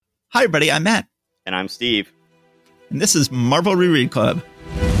Hi, everybody. I'm Matt. And I'm Steve. And this is Marvel Reread Club.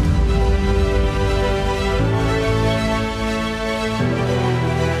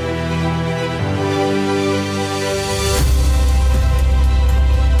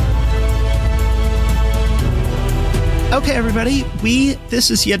 Okay, everybody, this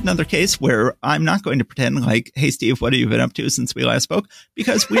is yet another case where I'm not going to pretend like, hey, Steve, what have you been up to since we last spoke?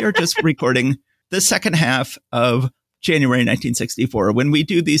 Because we are just recording the second half of January 1964. When we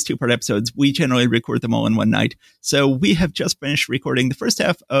do these two-part episodes, we generally record them all in one night. So we have just finished recording the first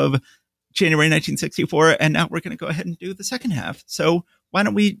half of January 1964, and now we're going to go ahead and do the second half. So why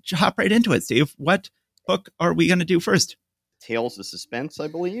don't we hop right into it, Steve? What book are we going to do first? Tales of Suspense, I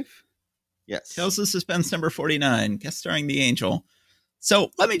believe. Yes. Tales of Suspense number 49, guest starring the Angel. So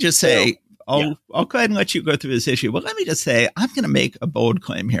let me just say, I'll go ahead and let you go through this issue, but let me just say, I'm going to make a bold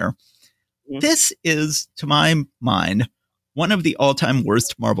claim here. Mm-hmm. This is, to my mind, one of the all-time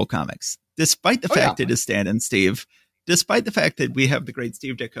worst Marvel comics, despite the fact it is Stan and Steve, despite the fact that we have the great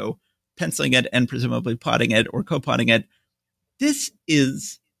Steve Ditko penciling it and presumably plotting it or co-plotting it. This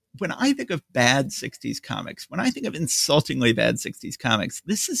is... When I think of bad 60s comics, when I think of insultingly bad 60s comics,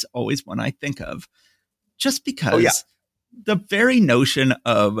 this is always one I think of. Just because the very notion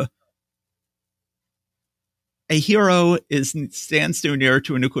of a hero stands too near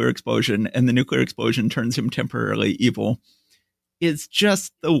to a nuclear explosion and the nuclear explosion turns him temporarily evil is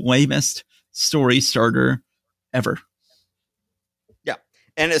just the lamest story starter ever.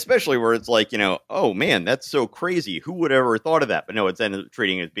 And especially where it's like, oh man, that's so crazy. Who would ever have thought of that? But no, it's then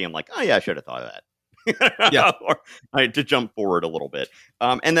treating it as being like, oh yeah, I should have thought of that. Or to jump forward a little bit.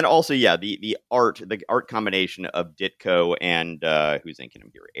 And then also, the art combination of Ditko and who's inking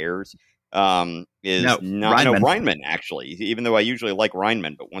him here, Ayers, is Reinman, actually. Even though I usually like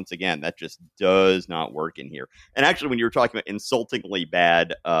Reinman, but once again, that just does not work in here. And actually, when you were talking about insultingly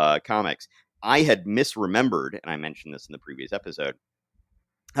bad comics, I had misremembered, and I mentioned this in the previous episode,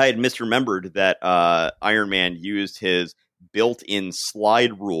 I had misremembered that Iron Man used his built-in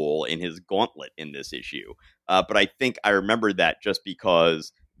slide rule in his gauntlet in this issue. But I think I remembered that just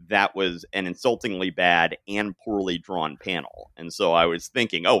because that was an insultingly bad and poorly drawn panel. And so I was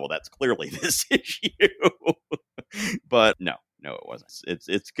thinking, oh, well, that's clearly this issue. But no, it wasn't.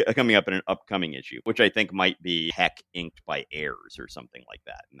 It's coming up in an upcoming issue, which I think might be Heck inked by Ayers or something like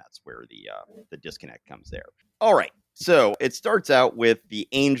that. And that's where the disconnect comes there. All right. So it starts out with the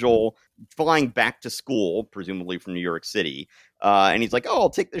Angel flying back to school, presumably from New York City. And he's like, oh, I'll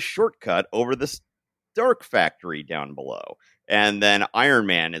take this shortcut over this Stark factory down below. And then Iron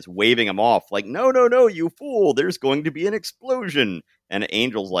Man is waving him off like, no, you fool. There's going to be an explosion. And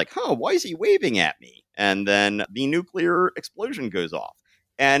Angel's like, why is he waving at me? And then the nuclear explosion goes off.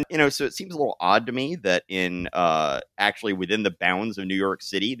 And, so it seems a little odd to me that in actually within the bounds of New York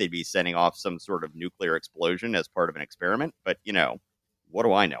City, they'd be setting off some sort of nuclear explosion as part of an experiment. But, what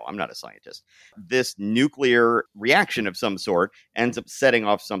do I know? I'm not a scientist. This nuclear reaction of some sort ends up setting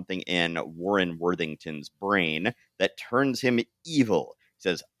off something in Warren Worthington's brain that turns him evil. He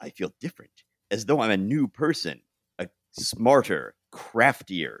says, I feel different, as though I'm a new person, a smarter,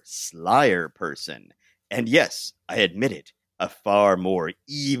 craftier, slyer person. And yes, I admit it. A far more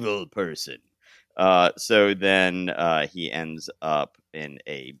evil person. So then he ends up in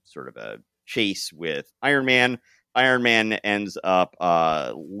a sort of a chase with Iron Man. Iron Man ends up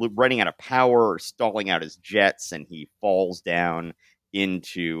running out of power or stalling out his jets, and he falls down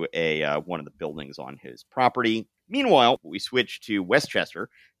into one of the buildings on his property. Meanwhile, we switch to Westchester,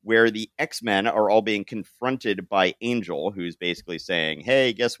 where the X-Men are all being confronted by Angel, who's basically saying,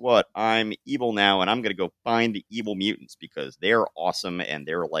 hey, guess what? I'm evil now, and I'm going to go find the evil mutants because they're awesome and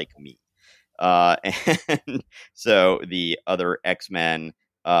they're like me. And so the other X-Men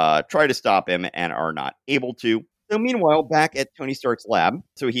try to stop him and are not able to. So meanwhile, back at Tony Stark's lab,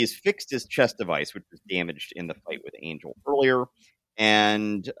 so he's fixed his chest device, which was damaged in the fight with Angel earlier.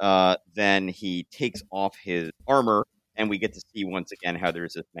 And then he takes off his armor, and we get to see once again how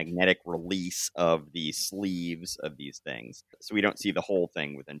there's this magnetic release of the sleeves of these things. So we don't see the whole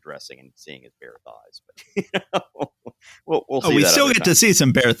thing with undressing and seeing his bare thighs. But we'll see. We still get to see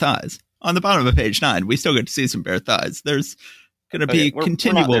some bare thighs on the bottom of page 9. We still get to see some bare thighs. There's going to be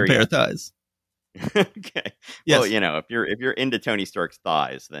continual bare thighs. Okay. Yes. Well, if you're into Tony Stark's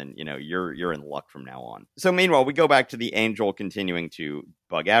thighs, then you're in luck from now on. So meanwhile, we go back to the Angel continuing to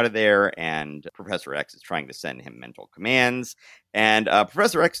bug out of there, and Professor X is trying to send him mental commands. And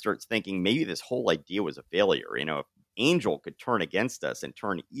Professor X starts thinking maybe this whole idea was a failure. If Angel could turn against us and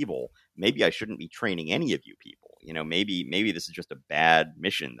turn evil, maybe I shouldn't be training any of you people. Maybe this is just a bad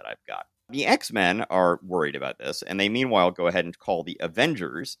mission that I've got. The X-Men are worried about this, and they meanwhile go ahead and call the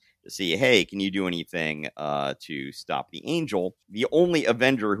Avengers to see, hey, can you do anything to stop the Angel? The only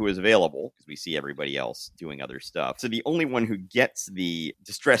Avenger who is available, because we see everybody else doing other stuff, so the only one who gets the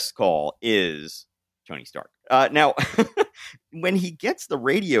distress call is Tony Stark. Now, when he gets the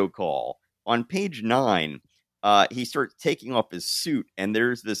radio call on page 9, he starts taking off his suit, and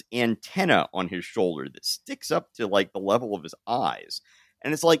there's this antenna on his shoulder that sticks up to like the level of his eyes.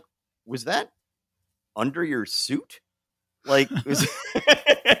 And it's like, was that under your suit? Like,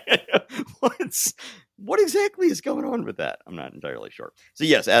 what exactly is going on with that? I'm not entirely sure. So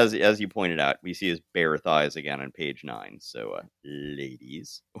yes, as you pointed out, we see his bare thighs again on page 9. So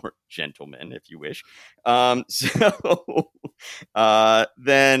ladies or gentlemen, if you wish. Then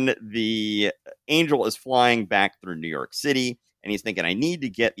the Angel is flying back through New York City, and he's thinking, I need to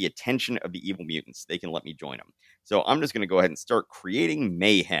get the attention of the evil mutants. They can let me join them. So I'm just going to go ahead and start creating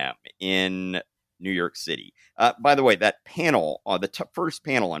mayhem in New York City. By the way, that panel, the first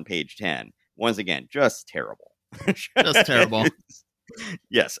panel on page 10, once again, just terrible. Just terrible.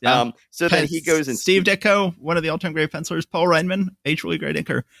 Yes. Yeah. So then he goes and Steve Ditko, one of the all-time great pencilers, Paul Reinman, a truly great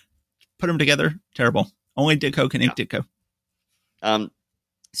inker. Put them together. Terrible. Only Ditko can ink Ditko.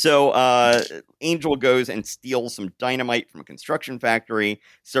 So Angel goes and steals some dynamite from a construction factory,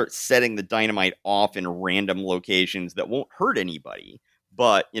 starts setting the dynamite off in random locations that won't hurt anybody,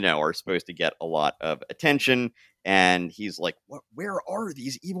 but, are supposed to get a lot of attention. And he's like, where are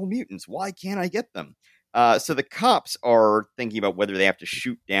these evil mutants? Why can't I get them? So the cops are thinking about whether they have to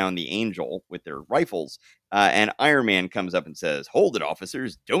shoot down the Angel with their rifles. And Iron Man comes up and says, hold it,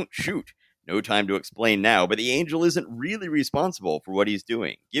 officers, don't shoot. No time to explain now, but the Angel isn't really responsible for what he's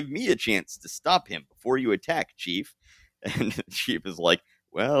doing. Give me a chance to stop him before you attack, Chief. And the Chief is like,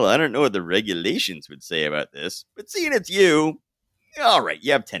 well, I don't know what the regulations would say about this, but seeing it's you, all right,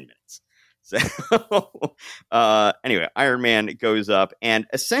 you have 10 minutes. So anyway, Iron Man goes up, and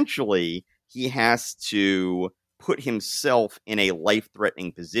essentially he has to put himself in a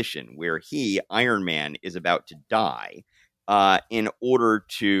life-threatening position where he, Iron Man, is about to die. In order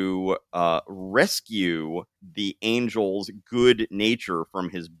to rescue the Angel's good nature from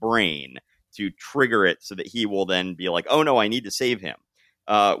his brain, to trigger it so that he will then be like, oh no, I need to save him.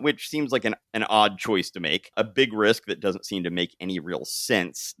 Which seems like an odd choice to make. A big risk that doesn't seem to make any real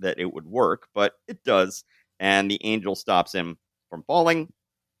sense that it would work, but it does. And the Angel stops him from falling.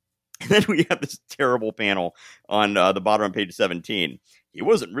 And then we have this terrible panel on the bottom of page 17. He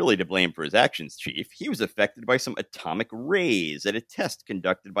wasn't really to blame for his actions, Chief. He was affected by some atomic rays at a test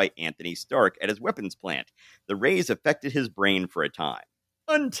conducted by Anthony Stark at his weapons plant. The rays affected his brain for a time.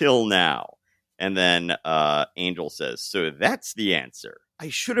 Until now. And then Angel says, so that's the answer. I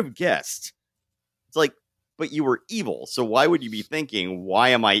should have guessed. It's like, but you were evil. So why would you be thinking, why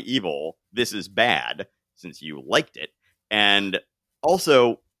am I evil? This is bad, since you liked it. And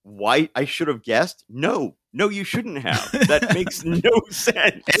also, why I should have guessed? No, you shouldn't have. That makes no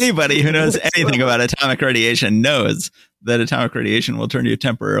sense. Anybody who knows anything about atomic radiation knows that atomic radiation will turn you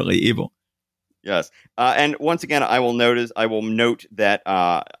temporarily evil. Yes. And once again, I will note that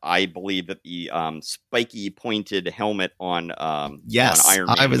I believe that the spiky pointed helmet on Iron Man.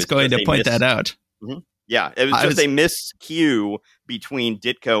 I was going to point that out. Mm-hmm. Yeah, it was a miscue between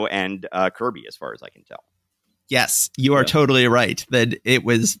Ditko and Kirby, as far as I can tell. Yes, you are totally right. That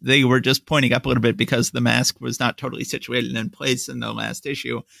they were just pointing up a little bit because the mask was not totally situated in place in the last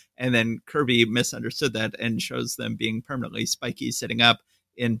issue. And then Kirby misunderstood that and shows them being permanently spiky sitting up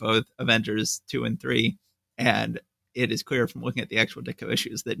in both Avengers 2 and 3. And it is clear from looking at the actual Ditko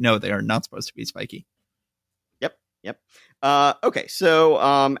issues that no, they are not supposed to be spiky. Yep. Okay,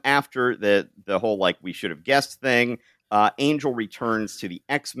 so after the whole like we should have guessed thing, Angel returns to the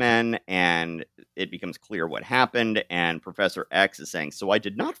X-Men, and it becomes clear what happened, and Professor X is saying, so I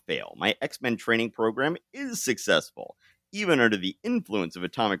did not fail. My X-Men training program is successful. Even under the influence of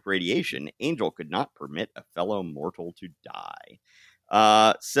atomic radiation, Angel could not permit a fellow mortal to die.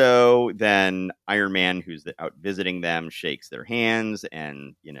 So then Iron Man, who's out visiting them, shakes their hands,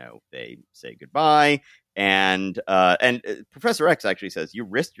 and, they say goodbye. And Professor X actually says, you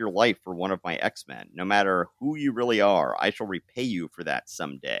risked your life for one of my X-Men. No matter who you really are, I shall repay you for that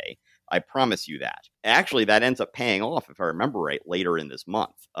someday. I promise you that. Actually, that ends up paying off, if I remember right, later in this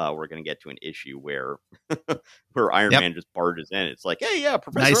month. We're going to get to an issue where Iron Man just barges in. It's like, hey, yeah,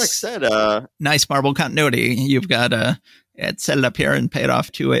 Professor X said... Nice Marvel continuity. You've got set it up here and pay it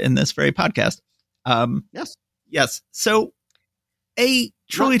off to it in this very podcast. Yes. So, a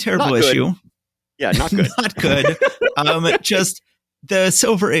truly terrible issue. Yeah, not good. Not good. Just the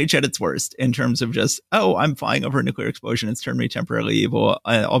Silver Age at its worst in terms of just, oh, I'm flying over a nuclear explosion. It's turned me temporarily evil.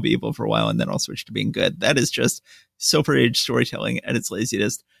 I'll be evil for a while and then I'll switch to being good. That is just Silver Age storytelling at its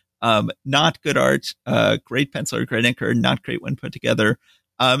laziest. Not good art, great penciler, great inker, not great when put together.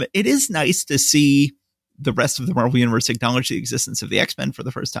 It is nice to see the rest of the Marvel Universe acknowledge the existence of the X-Men for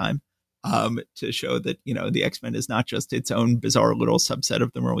the first time, to show that, the X-Men is not just its own bizarre little subset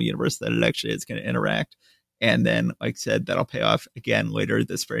of the Marvel Universe, that it actually is going to interact. And then, like I said, that'll pay off again later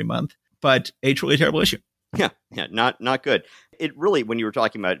this very month. But a truly terrible issue. Yeah, not good. It really, when you were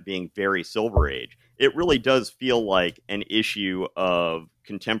talking about it being very Silver Age, it really does feel like an issue of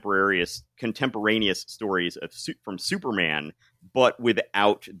contemporaneous stories from Superman, but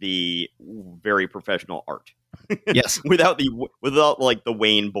without the very professional art. Yes, without like the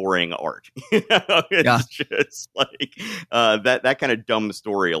Wayne boring art. It's just like that kind of dumb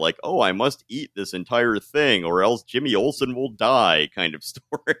story, like, oh, I must eat this entire thing or else Jimmy Olsen will die kind of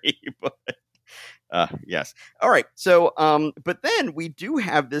story. But yes. All right. So, but then we do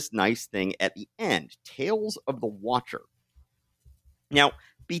have this nice thing at the end, Tales of the Watcher. Now,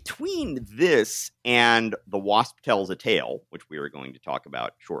 between this and The Wasp Tells a Tale, which we are going to talk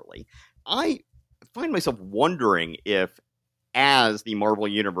about shortly, I find myself wondering if, as the Marvel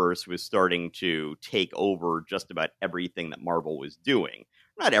Universe was starting to take over just about everything that Marvel was doing,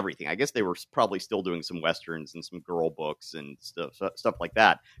 not everything, I guess they were probably still doing some Westerns and some girl books and stuff like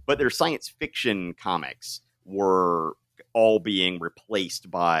that, but their science fiction comics were all being replaced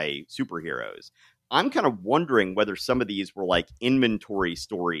by superheroes. I'm kind of wondering whether some of these were like inventory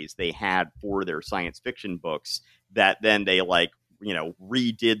stories they had for their science fiction books that then they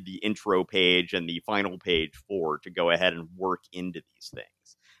redid the intro page and the final page for to go ahead and work into these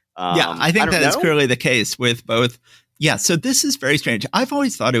things. I think that is clearly the case with both. Yeah, so this is very strange. I've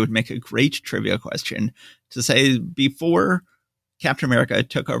always thought it would make a great trivia question to say, before Captain America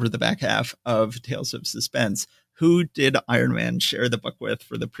took over the back half of Tales of Suspense, who did Iron Man share the book with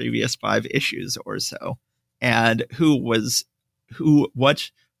for the previous 5 issues or so? And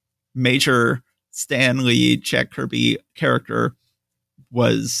what major Stan Lee, Jack Kirby character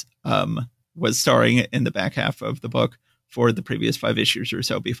was starring in the back half of the book for the previous 5 issues or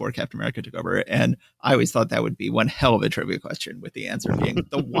so before Captain America took over. And I always thought that would be one hell of a trivia question, with the answer being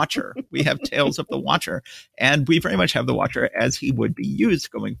the Watcher. We have Tales of the Watcher, and we very much have the Watcher as he would be used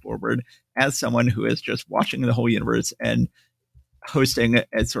going forward, as someone who is just watching the whole universe and hosting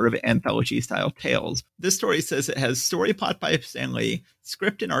a sort of anthology style tales. This story says it has story plot by Stan Lee,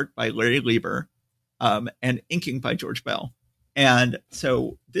 script and art by Larry Lieber, and inking by George Bell. And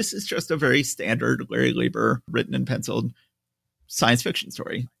so this is just a very standard Larry Lieber written and penciled science fiction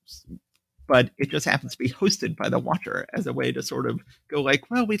story. But it just happens to be hosted by the Watcher as a way to sort of go like,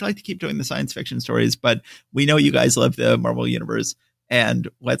 well, we'd like to keep doing the science fiction stories, but we know you guys love the Marvel Universe, and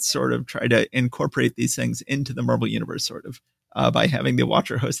let's sort of try to incorporate these things into the Marvel Universe sort of by having the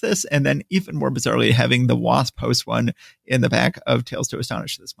Watcher host this, and then even more bizarrely, having the Wasp host one in the back of Tales to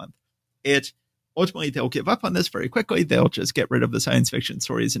Astonish this month. Ultimately, they'll give up on this very quickly. They'll just get rid of the science fiction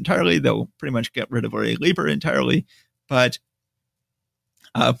stories entirely. They'll pretty much get rid of Larry Lieber entirely. But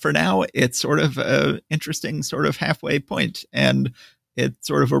for now, it's sort of an interesting sort of halfway point, and it's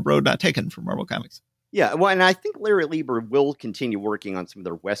sort of a road not taken for Marvel Comics. Yeah, well, and I think Larry Lieber will continue working on some of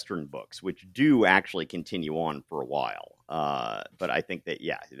their Western books, which do actually continue on for a while. But I think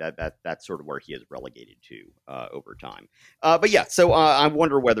that, that's sort of where he is relegated to over time. But yeah, so I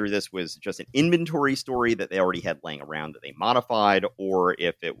wonder whether this was just an inventory story that they already had laying around that they modified, or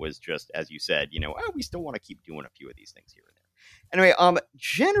if it was just, as you said, we still want to keep doing a few of these things here and there. Anyway,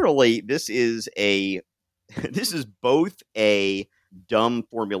 generally, this is both a dumb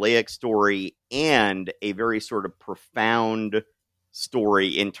formulaic story and a very sort of profound story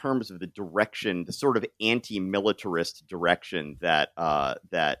in terms of the direction, the sort of anti-militarist direction that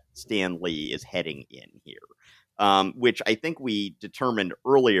Stan Lee is heading in here, which I think we determined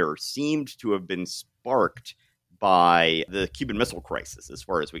earlier seemed to have been sparked by the Cuban Missile Crisis, as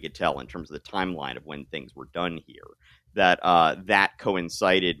far as we could tell in terms of the timeline of when things were done here. That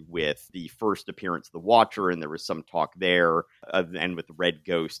coincided with the first appearance of the Watcher, and there was some talk there, and with the Red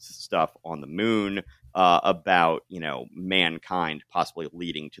Ghost stuff on the moon, about mankind possibly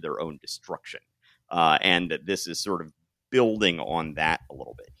leading to their own destruction, and that this is sort of building on that a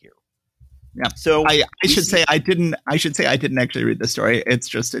little bit here. Yeah. So I should say I didn't actually read the story. It's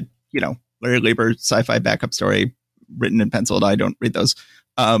just a Larry Lieber sci-fi backup story written and penciled. I don't read those,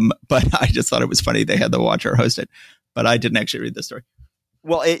 but I just thought it was funny they had the Watcher host it. But I didn't actually read the story.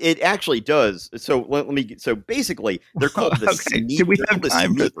 Well, it actually does. So let me. So basically, they're called the sneakers. Do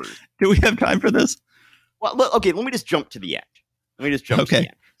we have time for this? Well, okay. Let me just jump to the end. Let me just jump to the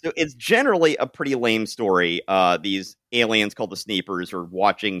end. So it's generally a pretty lame story. These aliens called the Sneepers are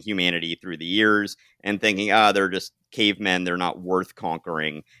watching humanity through the years and thinking, they're just cavemen. They're not worth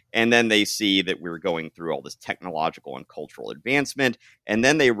conquering. And then they see that we're going through all this technological and cultural advancement. And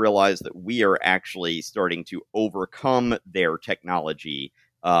then they realize that we are actually starting to overcome their technology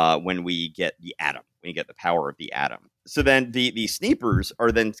when we get the atom, when we get the power of the atom. So then the Sneepers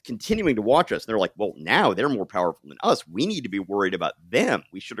are then continuing to watch us. They're like, well, now they're more powerful than us. We need to be worried about them.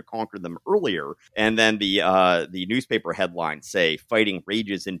 We should have conquered them earlier. And then the newspaper headlines say, fighting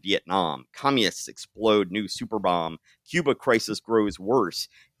rages in Vietnam. Communists explode new super bomb. Cuba crisis grows worse.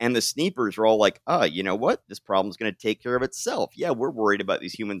 And the Sneepers are all like, you know what? This problem's going to take care of itself. Yeah, we're worried about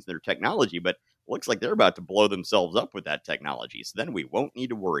these humans and their technology, but looks like they're about to blow themselves up with that technology. So then we won't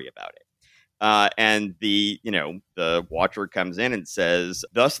need to worry about it. And the watcher comes in and says,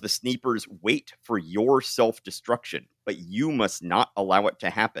 thus the Sneepers wait for your self-destruction, but you must not allow it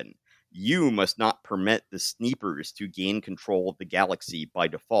to happen. You must not permit the Sneepers to gain control of the galaxy by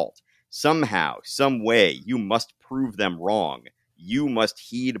default. Somehow, some way, you must prove them wrong. You must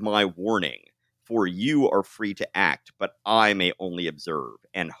heed my warning, for you are free to act, but I may only observe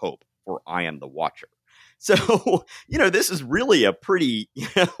and hope, for I am the watcher. So, this is really a pretty,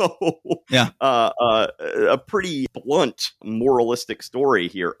 a pretty blunt moralistic story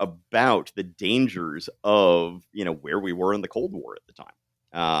here about the dangers of, where we were in the Cold War at the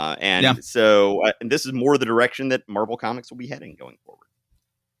time. So this is more the direction that Marvel Comics will be heading going forward.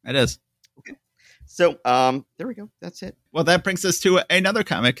 It is. Okay. So there we go. That's it. Well, that brings us to another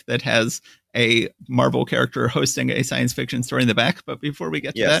comic that has a Marvel character hosting a science fiction story in the back. But before we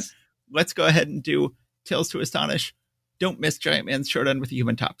get to that, let's go ahead and do Tales to Astonish. Don't miss Giant Man's Showdown with the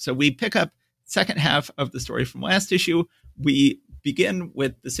Human Top. So we pick up second half of the story from last issue. We begin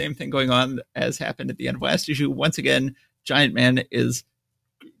with the same thing going on as happened at the end of last issue. Once again, Giant Man is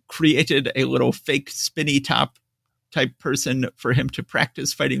created a little fake spinny top type person for him to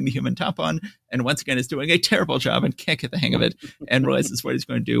practice fighting the Human Top on. And once again is doing a terrible job and can't get the hang of it and realizes what he's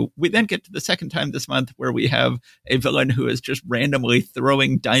going to do. We then get to the second time this month where we have a villain who is just randomly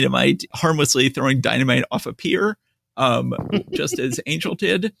harmlessly throwing dynamite off a pier, just as Angel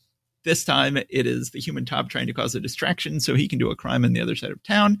did. This time it is the Human Top trying to cause a distraction so he can do a crime on the other side of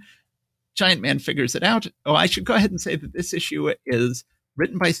town. Giant Man figures it out. Oh, I should go ahead and say that this issue is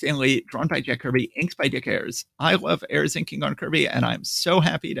written by Stan Lee, drawn by Jack Kirby, inks by Dick Ayers. I love Ayers inking on Kirby, and I'm so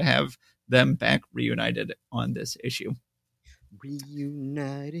happy to have them back reunited on this issue.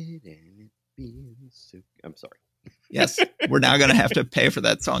 Reunited and it feels so... I'm sorry. Yes, we're now going to have to pay for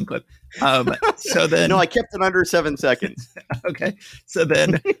that song clip. So then... No, I kept it under 7 seconds. Okay. So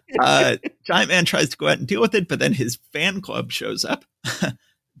then Giant Man tries to go out and deal with it, but then his fan club shows up.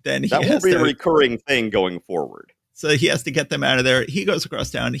 Then that will be a recurring thing going forward. So he has to get them out of there. He goes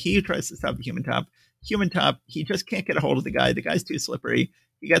across town. He tries to stop the Human Top. Human Top, he just can't get a hold of the guy. The guy's too slippery.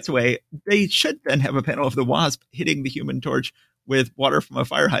 He gets away. They should then have a panel of the Wasp hitting the Human Torch with water from a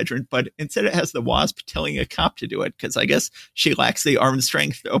fire hydrant, but instead it has the Wasp telling a cop to do it because I guess she lacks the arm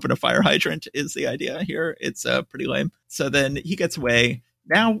strength to open a fire hydrant is the idea here. It's pretty lame. So then he gets away.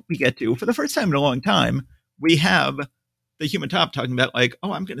 Now we get to, for the first time in a long time, we have the Human Top talking about like,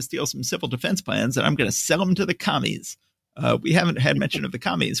 oh, I'm going to steal some civil defense plans and I'm going to sell them to the commies. We haven't had mention of the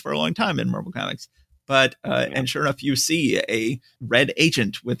commies for a long time in Marvel Comics, but and sure enough, you see a red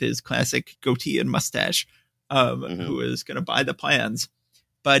agent with his classic goatee and mustache who is going to buy the plans.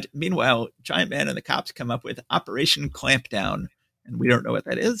 But meanwhile, Giant Man and the cops come up with Operation Clampdown, and we don't know what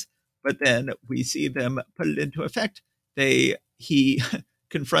that is. But then we see them put it into effect. He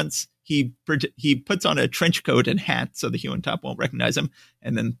confronts. He puts on a trench coat and hat so the Human Top won't recognize him,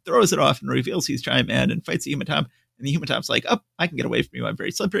 and then throws it off and reveals he's Giant Man and fights the Human Top. And the Human Top's like, oh, I can get away from you. I'm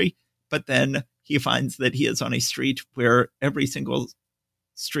very slippery. But then he finds that he is on a street where every single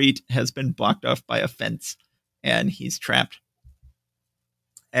street has been blocked off by a fence, and he's trapped.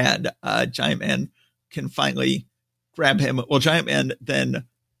 And Giant Man can finally grab him. Well, Giant Man then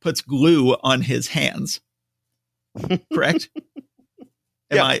puts glue on his hands. Correct?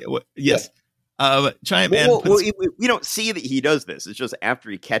 Yes. Giant Man. We don't see that he does this. It's just after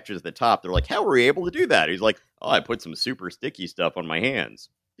he catches the top, they're like, how were we able to do that? He's like, oh, I put some super sticky stuff on my hands.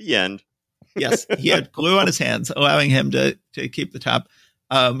 The end. Yes. He had glue on his hands, allowing him to keep the top.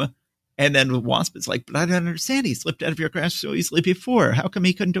 And then Wasp is like, but I don't understand. He slipped out of your grasp so easily before. How come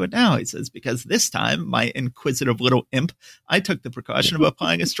he couldn't do it now? He says, because this time, my inquisitive little imp, I took the precaution of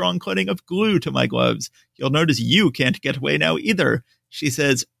applying a strong coating of glue to my gloves. You'll notice you can't get away now either. She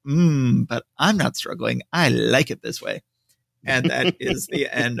says, but I'm not struggling. I like it this way. And that is the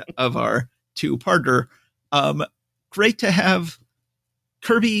end of our two-parter. Great to have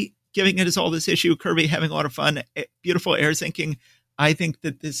Kirby giving it his all this issue, Kirby having a lot of fun, beautiful air syncing. I think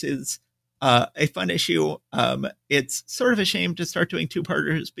that this is a fun issue. It's sort of a shame to start doing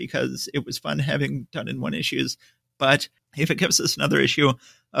 2-parters because it was fun having done in one issues. But if it gives us another issue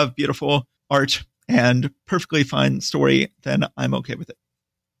of beautiful art and perfectly fine story, then I'm okay with it.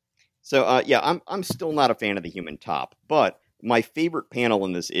 So, I'm still not a fan of the Human Top, but my favorite panel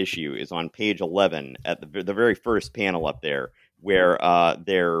in this issue is on page 11 at the very first panel up there, where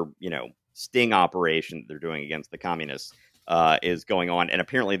their sting operation that they're doing against the communists is going on, and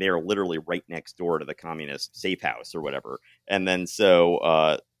apparently they are literally right next door to the communist safe house or whatever. And then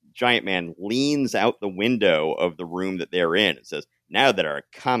so Giant Man leans out the window of the room that they're in and says, "Now that our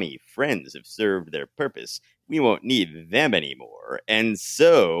commie friends have served their purpose, we won't need them anymore." And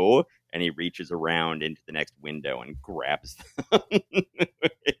so, and he reaches around into the next window and grabs them.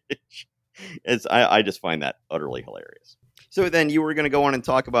 I just find that utterly hilarious. So then you were going to go on and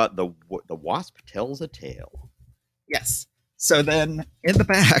talk about the Wasp Tells a Tale. Yes. So then in the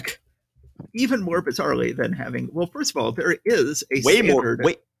back, even more bizarrely than having, well, first of all, there is a way more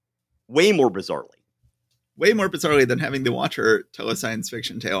bizarrely. Way more bizarrely than having the Watcher tell a science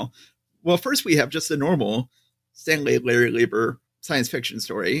fiction tale. Well, first we have just the normal Stan Lee, Larry Lieber science fiction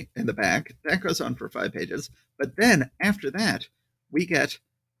story in the back. That goes on for 5 pages. But then after that, we get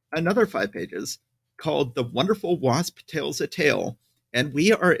another 5 pages called The Wonderful Wasp Tells a Tale. And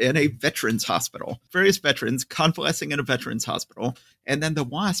we are in a veterans hospital, various veterans convalescing in a veterans hospital. And then the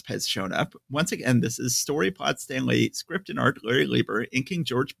Wasp has shown up. Once again, this is Storypod Stan Lee, script and art Larry Lieber, inking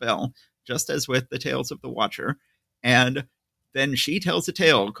George Bell, just as with the Tales of the Watcher. And then she tells a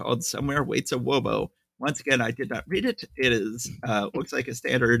tale called Somewhere Waits a Wobo. Once again, I did not read it. It is looks like a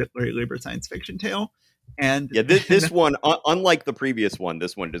standard Larry Lieber science fiction tale. And yeah, this one, unlike the previous one,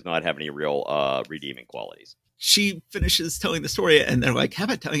 this one does not have any real redeeming qualities. She finishes telling the story, and they're like, "How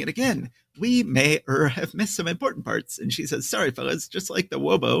about telling it again? We may have missed some important parts." And she says, "Sorry, fellas, just like the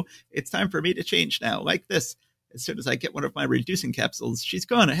Wobo, it's time for me to change now, like this. As soon as I get one of my reducing capsules, she's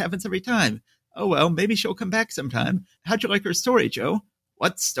gone. It happens every time. Oh, well, maybe she'll come back sometime. How'd you like her story, Joe?"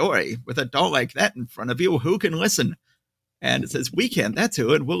 "What story? With a doll like that in front of you, who can listen?" And it says, "We can, that's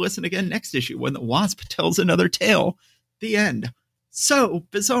who, and we'll listen again next issue when the Wasp tells another tale." The end. So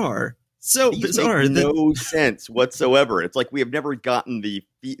bizarre. So These bizarre. Make no sense whatsoever. It's like we've never gotten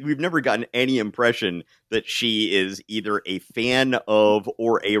any impression that she is either a fan of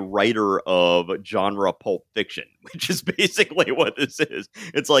or a writer of genre pulp fiction, which is basically what this is.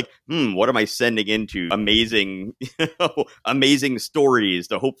 It's like, what am I sending into amazing stories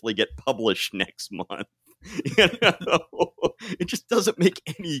to hopefully get published next month? It just doesn't make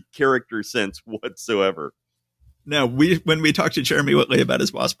any character sense whatsoever. No, when we talked to Jeremy Whitley about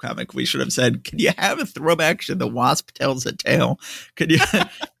his Wasp comic, we should have said, "Can you have a throwback to The Wasp Tells a Tale? Could you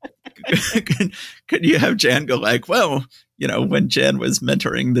could you have Jan go like, well, when Jan was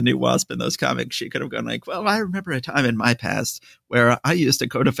mentoring the new Wasp in those comics, she could have gone like, well, I remember a time in my past where I used to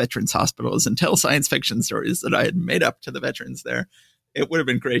go to veterans hospitals and tell science fiction stories that I had made up to the veterans there." It would have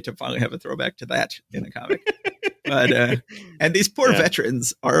been great to finally have a throwback to that in a comic. But and these poor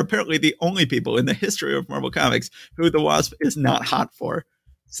veterans are apparently the only people in the history of Marvel Comics who the Wasp is not hot for.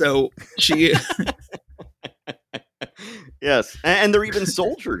 So she yes, and they're even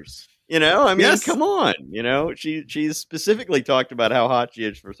soldiers. Yes. Come on. She's specifically talked about how hot she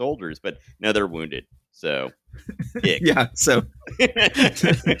is for soldiers, but now they're wounded. So yeah, so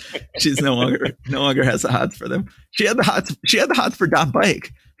she's no longer has the hots for them. She had the hots for Don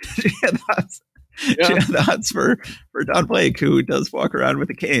Blake. She had the hots for Don Blake, who does walk around with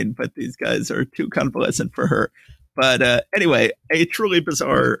a cane, but these guys are too convalescent for her. But anyway, a truly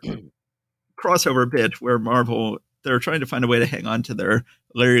bizarre crossover bit where Marvel, they're trying to find a way to hang on to their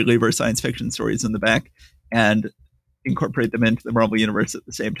Larry Lieber science fiction stories in the back and incorporate them into the Marvel universe at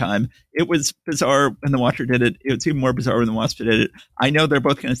the same time. It was bizarre when the Watcher did it. It was even more bizarre when the Wasp did it. I know they're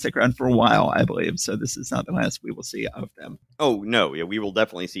both going to stick around for a while, I believe. So this is not the last we will see of them. Oh, no. Yeah, we will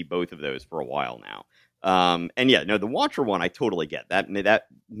definitely see both of those for a while now. The Watcher one, I totally get. That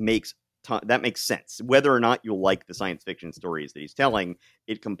makes sense. Whether or not you like the science fiction stories that he's telling,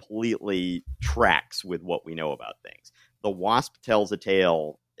 it completely tracks with what we know about things. The Wasp Tells a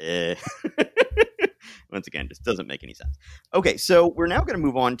Tale. Once again, just doesn't make any sense. Okay, so we're now going to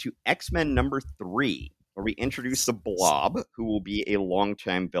move on to X-Men number 3, where we introduce the Blob, who will be a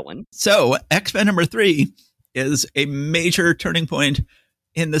longtime villain. So X-Men number 3 is a major turning point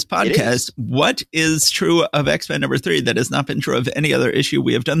in this podcast. What is true of X-Men number 3 that has not been true of any other issue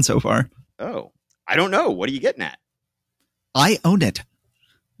we have done so far? Oh, I don't know. What are you getting at? I own it.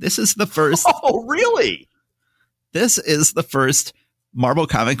 This is the first. Oh, really? This is the first Marvel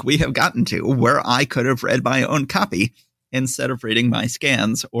comic we have gotten to where I could have read my own copy instead of reading my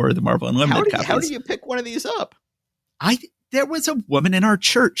scans or the Marvel Unlimited copies. How do you pick one of these up? There was a woman in our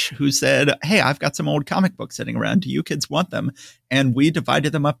church who said, "Hey, I've got some old comic books sitting around. Do you kids want them?" And we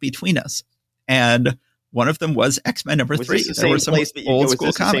divided them up between us. And one of them was X-Men number 3. There were some old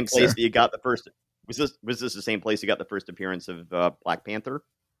school comics. Was this the same place that you got the first? Was this the same place you got the first appearance of Black Panther?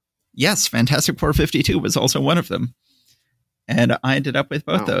 Yes, Fantastic Four 52 was also one of them, and I ended up with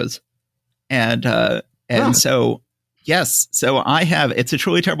both those. And so yes, so I have. It's a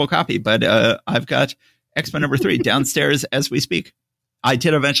truly terrible copy, but I've got X-Men number 3 downstairs as we speak. I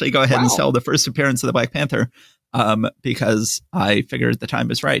did eventually go ahead and sell the first appearance of the Black Panther because I figured the time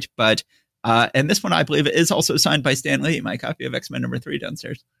was right. But and this one, I believe, is also signed by Stan Lee, my copy of X-Men number 3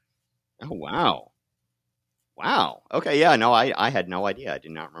 downstairs. Oh, wow. Wow. Okay. Yeah, no, I had no idea. I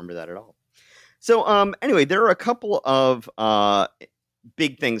did not remember that at all. So anyway, there are a couple of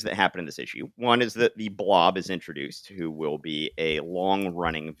big things that happen in this issue. One is that the Blob is introduced, who will be a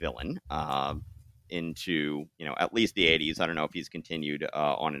long-running villain into, at least the 80s. I don't know if he's continued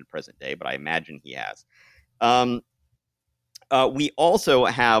on in the present day, but I imagine he has. We also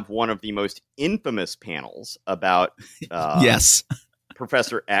have one of the most infamous panels about yes,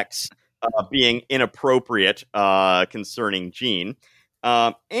 Professor X being inappropriate concerning Jean.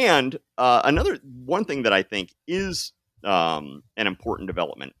 And another one thing that I think is an important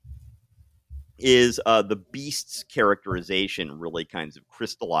development is the Beast's characterization really kind of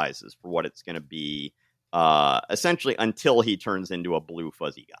crystallizes for what it's going to be essentially until he turns into a blue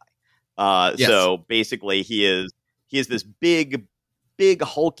fuzzy guy. Yes. So basically he is this big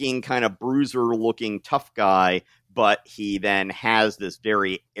hulking kind of bruiser looking tough guy, but he then has this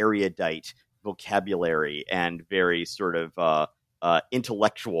very erudite vocabulary and very sort of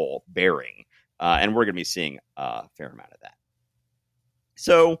intellectual bearing. And we're going to be seeing a fair amount of that.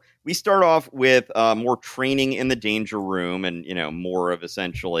 So we start off with more training in the Danger Room and, more of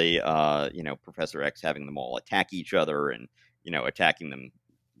essentially, Professor X having them all attack each other and, attacking them,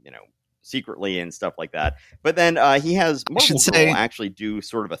 secretly and stuff like that. But then he has Marvel Girl actually do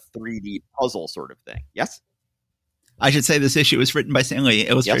sort of a 3D puzzle sort of thing. Yes? I should say this issue was written by Stan Lee,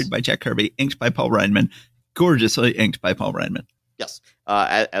 illustrated by Jack Kirby, inked by Paul Reinman, gorgeously inked by Paul Reinman. Yes.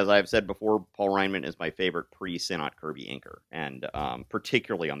 As I've said before, Paul Reinman is my favorite pre-Sinnott Kirby inker, and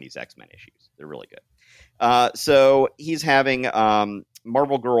particularly on these X-Men issues. They're really good. So he's having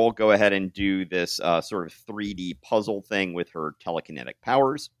Marvel Girl go ahead and do this sort of 3D puzzle thing with her telekinetic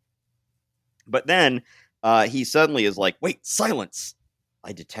powers. But then he suddenly is like, wait, silence!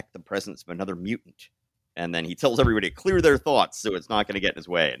 I detect the presence of another mutant. And then he tells everybody to clear their thoughts so it's not going to get in his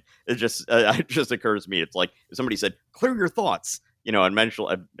way. And it just occurs to me, it's like if somebody said, clear your thoughts, and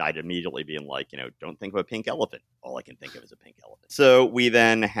eventually I'd immediately be like, don't think of a pink elephant. All I can think of is a pink elephant. So we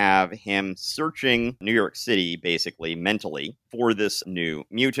then have him searching New York City, basically, mentally, for this new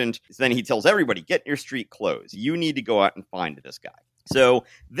mutant. So then he tells everybody, get in your street clothes. You need to go out and find this guy. So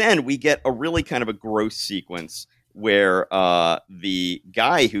then we get a really kind of a gross sequence where the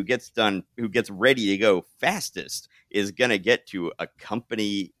guy who gets ready to go fastest is going to get to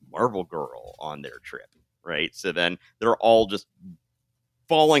accompany Marvel Girl on their trip, right? So then they're all just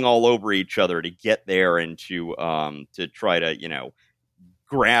falling all over each other to get there and to try to,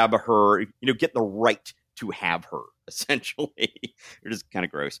 grab her, get the right to have her, essentially. It is kind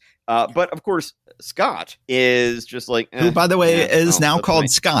of gross. But of course, Scott is just like... who, by the way, is now called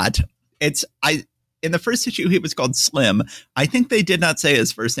Scott. In the first issue, he was called Slim. I think they did not say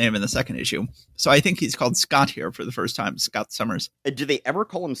his first name in the second issue. So I think he's called Scott here for the first time, Scott Summers. Did they ever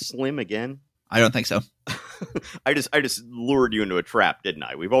call him Slim again? I don't think so. I just lured you into a trap, didn't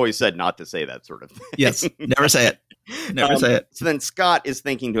I? We've always said not to say that sort of thing. Yes, never say it. Never say it. So then Scott is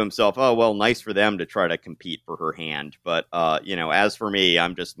thinking to himself, oh, well, nice for them to try to compete for her hand. But, as for me,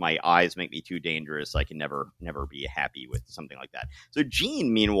 my eyes make me too dangerous. I can never be happy with something like that. So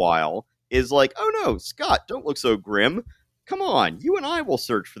Jean, meanwhile, is like, oh no, Scott, don't look so grim. Come on, you and I will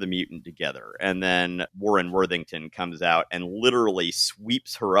search for the mutant together. And then Warren Worthington comes out and literally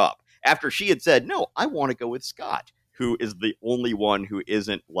sweeps her up after she had said, no, I want to go with Scott, who is the only one who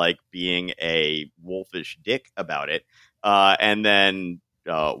isn't like being a wolfish dick about it. And then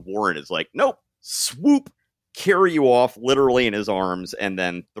Warren is like, nope, swoop, carry you off literally in his arms and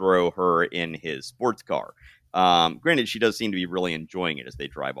then throw her in his sports car. Granted, she does seem to be really enjoying it as they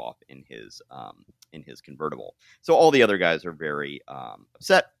drive off in his convertible. So all the other guys are very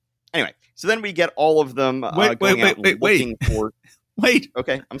upset. Anyway, so then we get all of them going out looking for. Wait.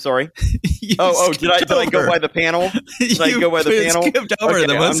 Okay, I'm sorry. Did I go by the panel? Did I go by the panel? Skipped over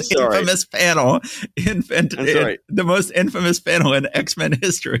the most infamous panel the most infamous panel in X-Men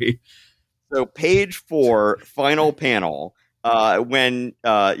history. So page 4, final panel. When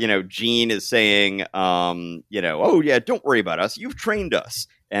Jean is saying, oh yeah, don't worry about us. You've trained us.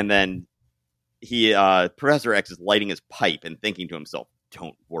 And then Professor X is lighting his pipe and thinking to himself,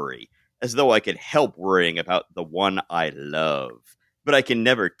 don't worry, as though I could help worrying about the one I love. But I can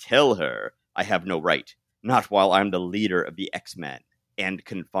never tell her. I have no right. Not while I'm the leader of the X-Men and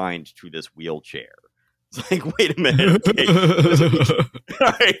confined to this wheelchair. It's like, wait a minute. Okay.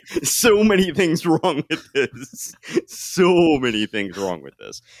 All right. So many things wrong with this.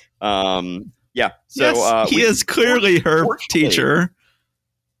 Yeah. So yes, he is clearly her teacher.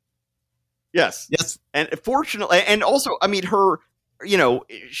 Yes. And fortunately, and also, I mean, her,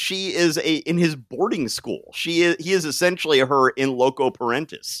 she is in his boarding school. He is essentially her in loco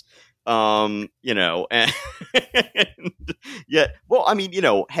parentis. And yet, well, I mean,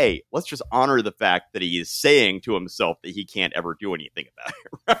 hey, let's just honor the fact that he is saying to himself that he can't ever do anything about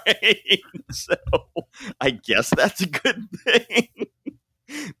it, right? So I guess that's a good thing.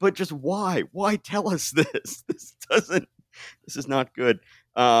 But just why tell us this? This is not good.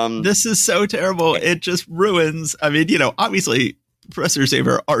 This is so terrible. It just ruins. I mean, obviously Professor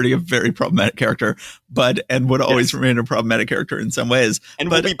Xavier already a very problematic character, and would always remain a problematic character in some ways. And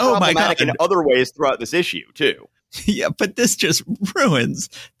will be problematic in other ways throughout this issue, too. Yeah, but this just ruins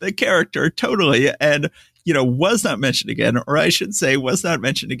the character totally. And, was not mentioned again, or I should say was not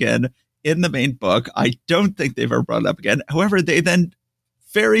mentioned again in the main book. I don't think they've ever brought it up again. However, they then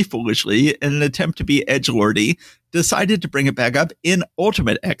very foolishly, in an attempt to be edgelordy, decided to bring it back up in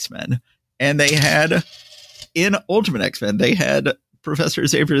Ultimate X-Men. And in Ultimate X-Men, they had Professor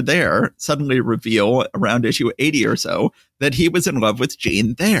Xavier there suddenly reveal around issue 80 or so that he was in love with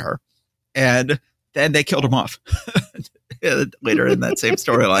Jean there. And then they killed him off later in that same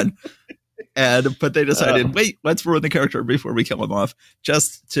storyline. But they decided, wait, let's ruin the character before we kill him off,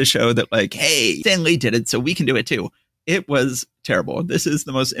 just to show that, like, hey, Stan Lee did it, so we can do it too. It was terrible. This is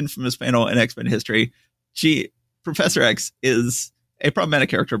the most infamous panel in X-Men history. Professor X is a problematic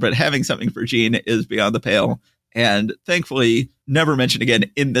character, but having something for Jean is beyond the pale. And thankfully, never mentioned again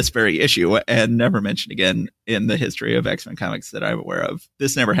in this very issue, and never mentioned again in the history of X-Men comics that I'm aware of.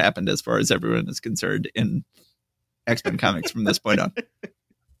 This never happened as far as everyone is concerned in X-Men comics from this point on.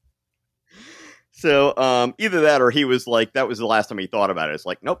 So either that, or he was like, that was the last time he thought about it. It's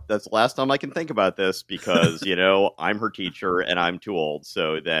like, nope, that's the last time I can think about this because, I'm her teacher and I'm too old.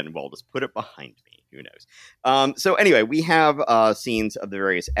 So then, well, just put it behind me. Who knows? So anyway, we have scenes of the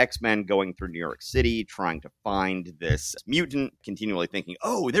various X-Men going through New York City, trying to find this mutant, continually thinking,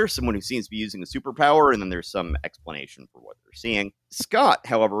 oh, there's someone who seems to be using a superpower, and then there's some explanation for what they're seeing. Scott,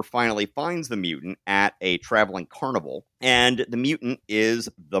 however, finally finds the mutant at a traveling carnival, and the mutant is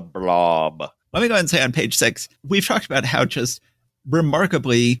the Blob. Let me go ahead and say on page 6, we've talked about how just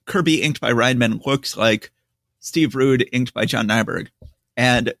remarkably Kirby inked by Reinman looks like Steve Rude inked by John Nyberg.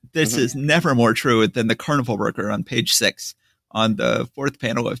 And this is never more true than the carnival worker on page 6, on the 4th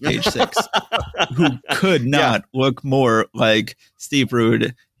panel of page 6, who could not look more like Steve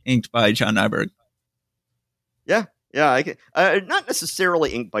Rude inked by John Nyberg. Yeah. Not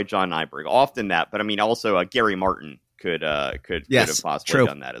necessarily inked by John Nyberg, often that, but I mean, also Gary Martin could have possibly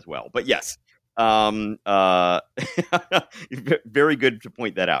done that as well. But yes. Very good to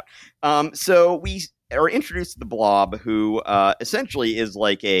point that out. So we are introduced to the Blob, who essentially is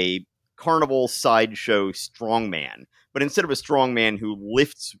like a carnival sideshow strongman. But instead of a strongman who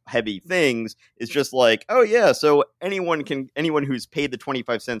lifts heavy things, it's just like, oh yeah, so anyone who's paid the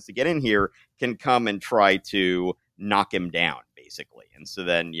 25 cents to get in here can come and try to knock him down, basically. And so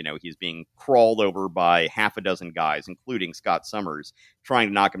then, he's being crawled over by half a dozen guys, including Scott Summers, trying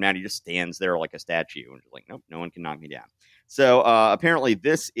to knock him down. He just stands there like a statue and just like, nope, no one can knock me down. So apparently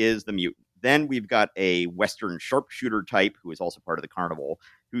this is the mutant. Then we've got a Western sharpshooter type who is also part of the carnival,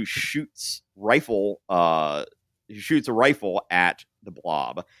 who shoots a rifle at the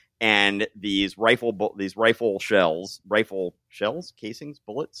Blob, and these rifle shells, casings,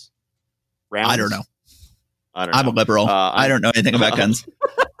 bullets, rounds. I don't know. I'm a liberal. I don't know anything about guns.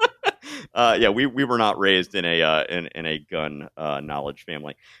 We were not raised in a gun knowledge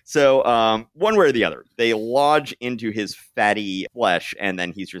family. So one way or the other, they lodge into his fatty flesh, and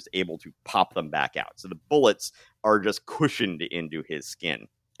then he's just able to pop them back out. So the bullets are just cushioned into his skin.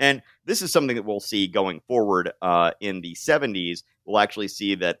 And this is something that we'll see going forward in the 70s. We'll actually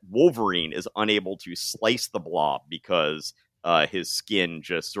see that Wolverine is unable to slice the Blob because his skin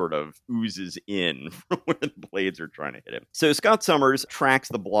just sort of oozes in from where the blades are trying to hit him. So Scott Summers tracks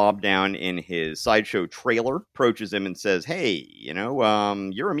the Blob down in his Sideshow trailer, approaches him and says, hey,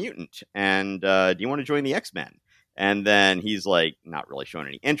 you're a mutant, and do you want to join the X-Men? And then he's like, not really showing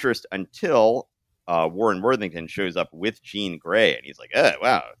any interest until Warren Worthington shows up with Jean Grey, and he's like, oh,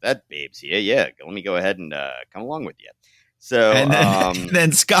 wow, that babe's here. Yeah, let me go ahead and come along with you. So, and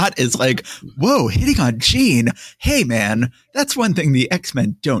then Scott is like, whoa, hitting on Jean. Hey, man, that's one thing the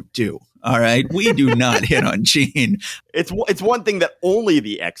X-Men don't do. All right. We do not hit on Jean. It's one thing that only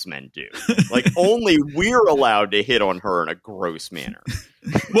the X-Men do. Like, only we're allowed to hit on her in a gross manner.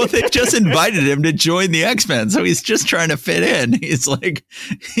 Well, they just invited him to join the X-Men, so he's just trying to fit in. He's like,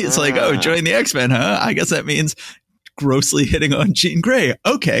 oh, join the X-Men, huh? I guess that means grossly hitting on Jean Grey.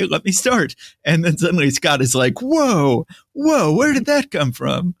 Okay, let me start. And then suddenly Scott is like, whoa, where did that come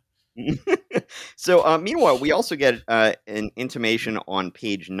from? So, meanwhile, we also get an intimation on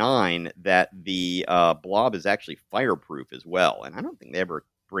page 9 that the Blob is actually fireproof as well. And I don't think they ever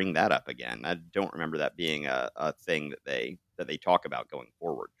bring that up again. I don't remember that being a thing that they talk about going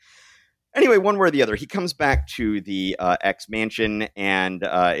forward. Anyway, one way or the other, he comes back to the X mansion and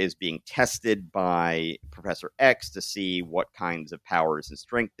is being tested by Professor X to see what kinds of powers and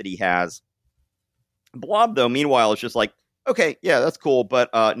strength that he has. Blob, though, meanwhile, is just like, okay, yeah, that's cool, but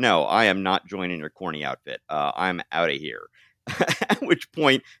no, I am not joining your corny outfit. I'm out of here. At which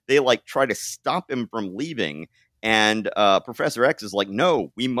point, they try to stop him from leaving. And Professor X is like,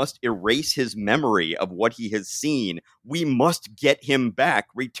 no, we must erase his memory of what he has seen. We must get him back.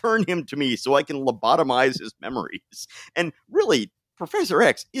 Return him to me so I can lobotomize his memories. And really, Professor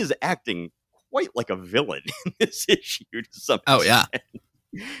X is acting quite like a villain in this issue to some extent. Oh, yeah.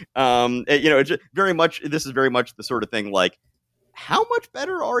 It's very much, this is very much the sort of thing like, how much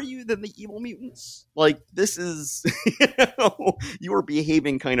better are you than the evil mutants? Like, this is, you are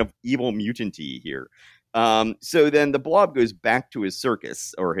behaving kind of evil mutant-y here. So then the Blob goes back to his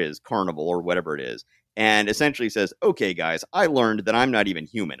circus or his carnival or whatever it is, and essentially says, okay, guys, I learned that I'm not even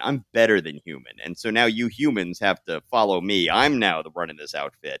human. I'm better than human. And so now you humans have to follow me. I'm now the running this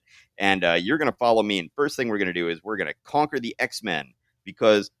outfit. And you're going to follow me. And first thing we're going to do is we're going to conquer the X-Men,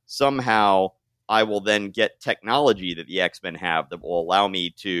 because somehow I will then get technology that the X-Men have that will allow me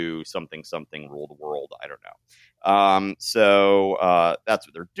to something rule the world. I don't know. So that's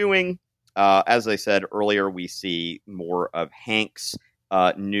what they're doing. As I said earlier, we see more of Hank's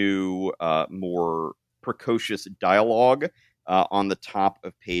new, more precocious dialogue on the top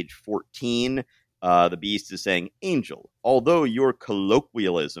of page 14. The Beast is saying, Angel, although your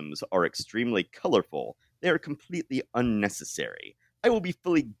colloquialisms are extremely colorful, they are completely unnecessary. I will be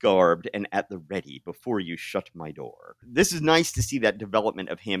fully garbed and at the ready before you shut my door. This is nice to see that development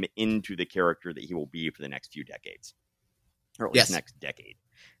of him into the character that he will be for the next few decades. Or at least next decade.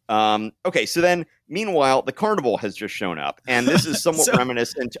 Okay, so then, meanwhile, the carnival has just shown up, and this is somewhat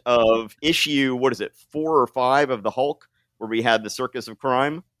reminiscent of issue, 4 or 5 of the Hulk, where we had the Circus of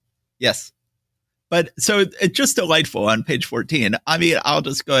Crime? Yes. But so it's just delightful on page 14. I mean, I'll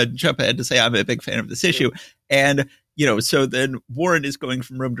just go ahead and jump ahead to say I'm a big fan of this issue. And, so then Warren is going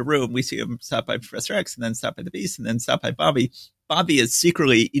from room to room. We see him stop by Professor X, and then stop by the Beast, and then stop by Bobby. Bobby is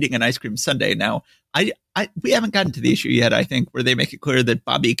secretly eating an ice cream sundae. Now, we haven't gotten to the issue yet, I think, where they make it clear that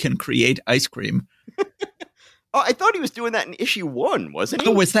Bobby can create ice cream. Oh, I thought he was doing that in issue 1, wasn't he?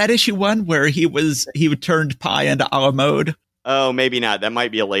 Oh, was that issue 1 where he turned pie into a la mode? Oh, maybe not. That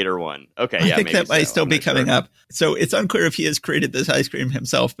might be a later one. Okay, I think that might still be coming up. So it's unclear if he has created this ice cream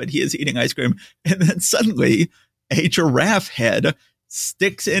himself, but he is eating ice cream. And then suddenly a giraffe head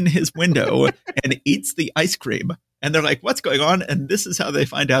sticks in his window and eats the ice cream. And they're like, what's going on? And this is how they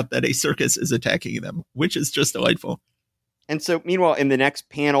find out that a circus is attacking them, which is just delightful. And so, meanwhile, in the next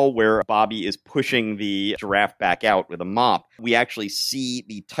panel where Bobby is pushing the giraffe back out with a mop, we actually see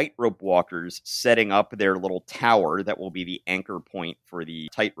the tightrope walkers setting up their little tower that will be the anchor point for the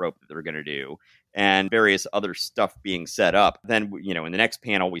tightrope that they're going to do, and various other stuff being set up. Then, in the next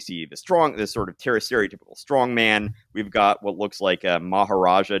panel, we see this sort of stereotypical strongman. We've got what looks like a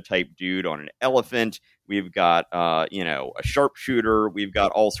Maharaja type dude on an elephant. We've got, a sharpshooter. We've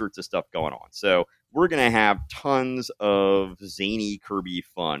got all sorts of stuff going on. So we're going to have tons of zany Kirby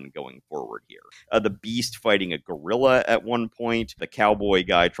fun going forward here. The Beast fighting a gorilla at one point. The cowboy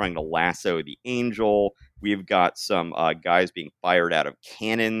guy trying to lasso the Angel. We've got some guys being fired out of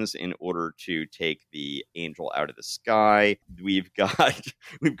cannons in order to take the Angel out of the sky. We've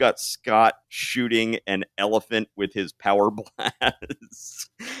got Scott shooting an elephant with his power blast.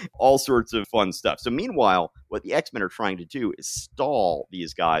 All sorts of fun stuff. So meanwhile, what the X-Men are trying to do is stall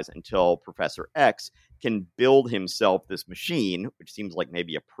these guys until Professor X can build himself this machine, which seems like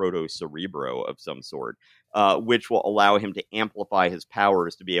maybe a proto-Cerebro of some sort, which will allow him to amplify his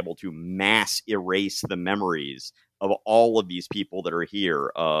powers to be able to mass erase the memories of all of these people that are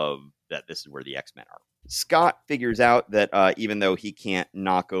here, of that this is where the X-Men are. Scott figures out that even though he can't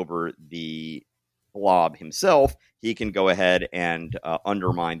knock over the Blob himself, he can go ahead and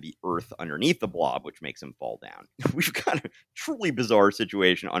undermine the earth underneath the Blob, which makes him fall down. We've got a truly bizarre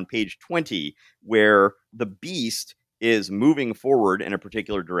situation on page 20 where the Beast is moving forward in a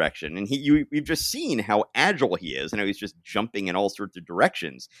particular direction. And we've just seen how agile he is. And how he's just jumping in all sorts of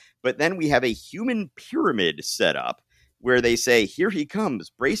directions. But then we have a human pyramid set up where they say, here he comes,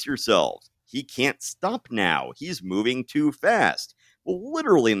 brace yourselves. He can't stop now. He's moving too fast. Well,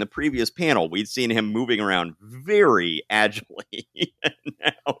 literally in the previous panel, we'd seen him moving around very agilely. And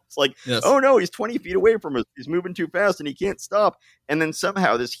now it's like, yes. Oh no, he's 20 feet away from us. He's moving too fast and he can't stop. And then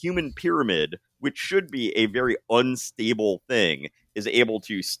somehow this human pyramid, which should be a very unstable thing, is able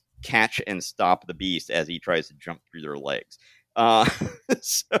to catch and stop the Beast as he tries to jump through their legs.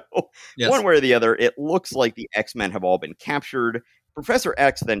 So yes. One way or the other, it looks like the X-Men have all been captured. Professor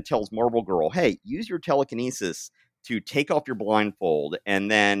X then tells Marvel Girl, hey, use your telekinesis to take off your blindfold,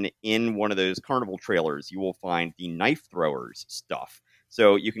 and then in one of those carnival trailers, you will find the knife throwers stuff.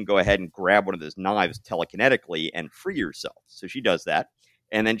 So you can go ahead and grab one of those knives telekinetically and free yourself. So she does that,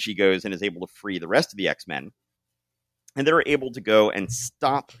 and then she goes and is able to free the rest of the X-Men, and they're able to go and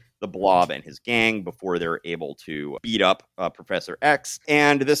stop the Blob and his gang before they're able to beat up Professor X.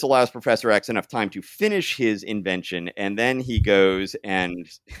 And this allows Professor X enough time to finish his invention, and then he goes and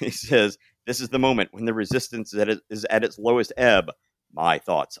he says, this is the moment when the resistance is at its lowest ebb. My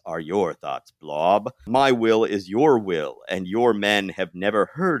thoughts are your thoughts, Blob. My will is your will, and your men have never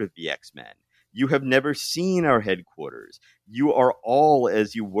heard of the X-Men. You have never seen our headquarters. You are all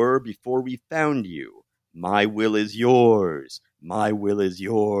as you were before we found you. My will is yours. My will is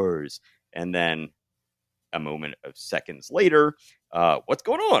yours. And then a moment of seconds later, what's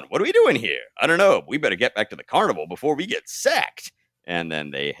going on? What are we doing here? I don't know. We better get back to the carnival before we get sacked. And then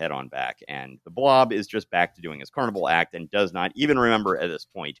they head on back, and the Blob is just back to doing his carnival act and does not even remember at this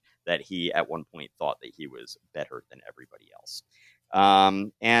point that he at one point thought that he was better than everybody else.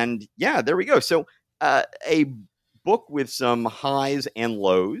 And yeah, there we go. So a book with some highs and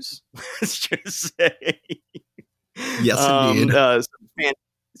lows, let's just say. Yes, indeed.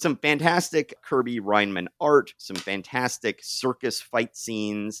 Some fantastic Kirby Reinman art, some fantastic circus fight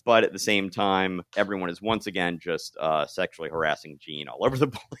scenes, but at the same time, everyone is once again just sexually harassing Jean all over the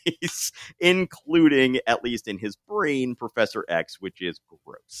place, including, at least in his brain, Professor X, which is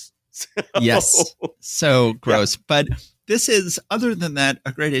gross. Yes, so gross. Yeah. But this is, other than that,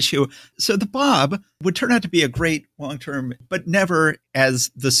 a great issue. So the Blob would turn out to be a great long-term, but never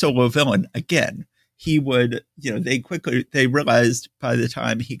as the solo villain again. He would, they realized by the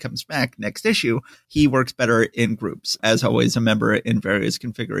time he comes back next issue, he works better in groups, as always a member in various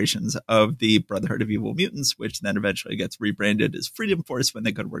configurations of the Brotherhood of Evil Mutants, which then eventually gets rebranded as Freedom Force when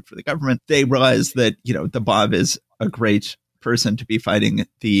they go to work for the government. They realize that, the Blob is a great person to be fighting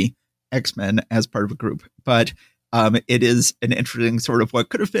the X-Men as part of a group. But it is an interesting sort of what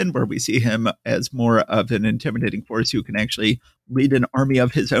could have been, where we see him as more of an intimidating force who can actually lead an army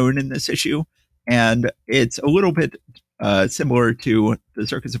of his own in this issue. And it's a little bit similar to the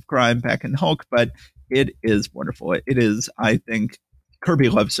Circus of Crime back in Hulk, but it is wonderful. It is, I think, Kirby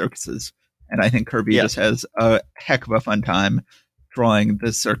loves circuses. And I think Kirby just has a heck of a fun time drawing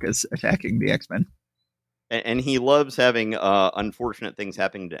the circus attacking the X-Men. And he loves having unfortunate things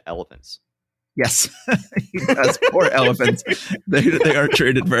happening to elephants. Yes, he does. Poor elephants. They aren't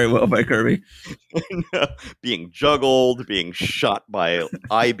treated very well by Kirby. Being juggled, being shot by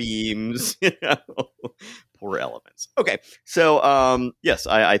I-beams. Poor elephants. Okay, so yes,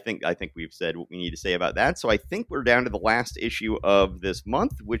 I think we've said what we need to say about that. So I think we're down to the last issue of this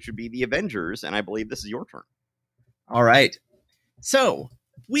month, which would be the Avengers, and I believe this is your turn. All right. So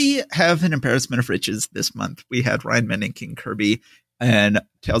we have an embarrassment of riches this month. We had Reinman and King Kirby and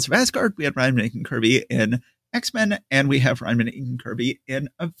Tales of Asgard. We had Reinman and Kirby in X-Men, and we have Reinman and Kirby in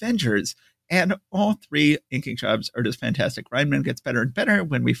Avengers. And all three inking jobs are just fantastic. Reinman gets better and better.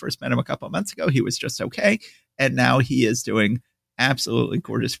 When we first met him a couple of months ago, he was just okay. And now he is doing absolutely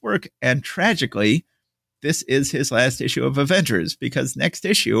gorgeous work. And tragically, this is his last issue of Avengers, because next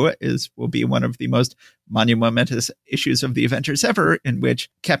issue will be one of the most monumentous issues of the Avengers ever, in which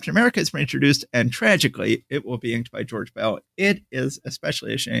Captain America is reintroduced, and tragically, it will be inked by George Bell. It is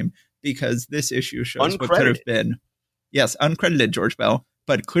especially a shame because this issue shows what could have been, yes, uncredited George Bell,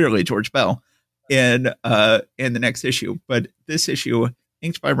 but clearly George Bell in the next issue. But this issue,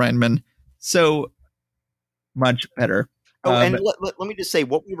 inked by Reinman, so much better. Oh, and let me just say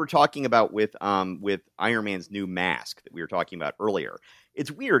what we were talking about with Iron Man's new mask that we were talking about earlier.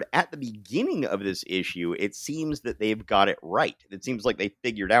 It's weird. At the beginning of this issue, it seems that they've got it right. It seems like they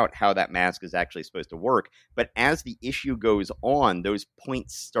figured out how that mask is actually supposed to work. But as the issue goes on, those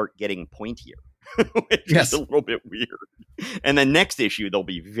points start getting pointier, which is a little bit weird. And the next issue, they'll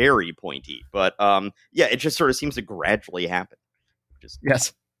be very pointy. But yeah, it just sort of seems to gradually happen.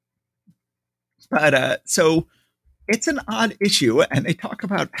 Yes. But so... it's an odd issue, and they talk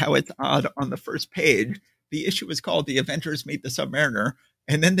about how it's odd on the first page. The issue is called The Avengers Meet the Submariner,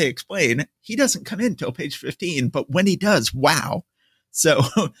 and then they explain he doesn't come in till page 15, but when he does, wow. So,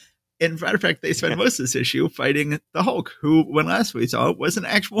 in matter of fact, they spend most of this issue fighting the Hulk, who, when last we saw, was an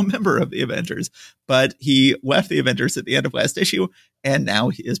actual member of the Avengers, but he left the Avengers at the end of last issue, and now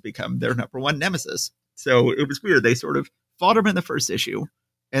he has become their number one nemesis. So it was weird. They sort of fought him in the first issue,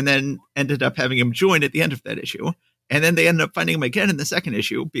 and then ended up having him join at the end of that issue. And then they ended up finding him again in the second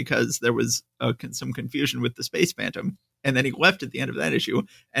issue because there was some confusion with the Space Phantom. And then he left at the end of that issue.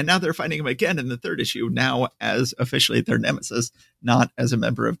 And now they're finding him again in the third issue, now as officially their nemesis, not as a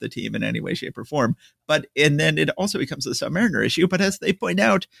member of the team in any way, shape, or form. And then it also becomes a Submariner issue. But as they point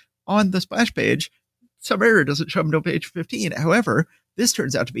out on the splash page, Submariner doesn't show up until page 15. However, this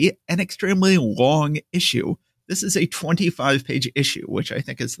turns out to be an extremely long issue. This is a 25-page issue, which I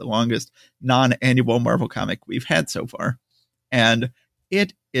think is the longest non-annual Marvel comic we've had so far. And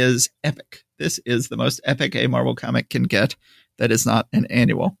it is epic. This is the most epic a Marvel comic can get that is not an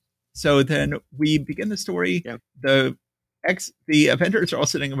annual. So then we begin the story. Yeah. The Avengers are all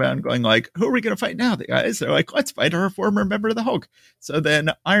sitting around going like, who are we going to fight now? The guys, they're like, let's fight our former member of the Hulk. So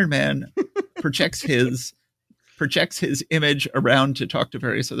then Iron Man projects his image around to talk to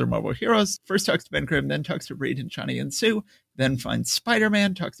various other Marvel heroes. First talks to Ben Grimm, then talks to Reed and Johnny and Sue, then finds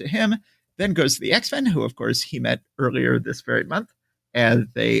Spider-Man, talks to him, then goes to the X-Men, who, of course, he met earlier this very month. And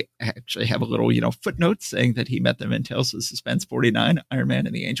they actually have a little, footnote saying that he met them in Tales of Suspense 49, Iron Man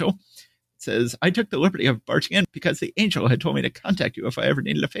and the Angel. It says, I took the liberty of barging in because the Angel had told me to contact you if I ever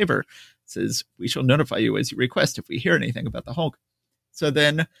needed a favor. It says, we shall notify you as you request if we hear anything about the Hulk. So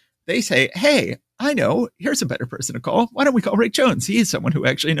then they say, hey, I know, here's a better person to call. Why don't we call Rick Jones? He's someone who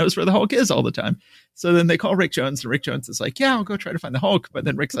actually knows where the Hulk is all the time. So then they call Rick Jones, and Rick Jones is like, yeah, I'll go try to find the Hulk. But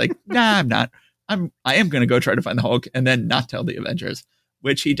then Rick's like, nah, I'm not. I am going to go try to find the Hulk and then not tell the Avengers,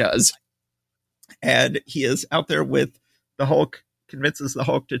 which he does. And he is out there with the Hulk, convinces the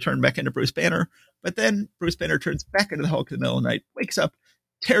Hulk to turn back into Bruce Banner. But then Bruce Banner turns back into the Hulk in the middle of the night, wakes up,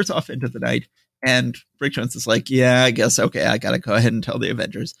 tears off into the night. And Rick Jones is like, yeah, I guess, okay, I got to go ahead and tell the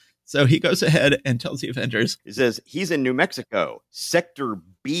Avengers. So he goes ahead and tells the Avengers. He says, he's in New Mexico, Sector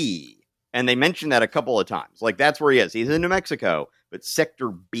B. And they mention that a couple of times. Like, that's where he is. He's in New Mexico, but Sector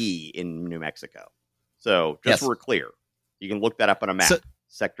B in New Mexico. So just so we're clear, you can look that up on a map.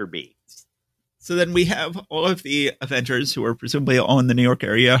 Sector B. So then we have all of the Avengers who are presumably all in the New York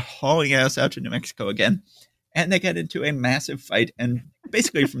area hauling ass out to New Mexico again. And they get into a massive fight. And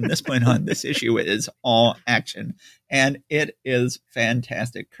basically from this point on, this issue is all action. And it is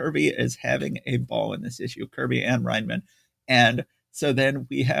fantastic. Kirby is having a ball in this issue, Kirby and Reinman. And so then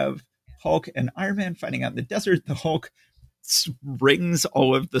we have Hulk and Iron Man fighting out in the desert. The Hulk springs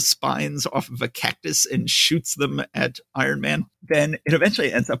all of the spines off of a cactus and shoots them at Iron Man. Then it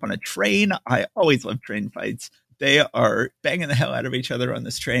eventually ends up on a train. I always love train fights. They are banging the hell out of each other on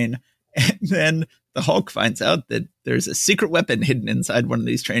this train. And then the Hulk finds out that there's a secret weapon hidden inside one of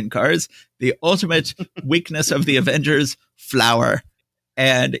these train cars, the ultimate weakness of the Avengers, flour.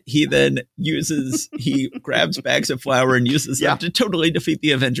 And he then he grabs bags of flour and uses them to totally defeat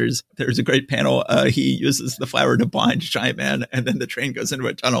the Avengers. There's a great panel. He uses the flour to blind Giant Man, and then the train goes into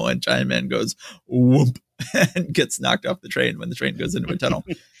a tunnel, and Giant Man goes whoop and gets knocked off the train when the train goes into a tunnel.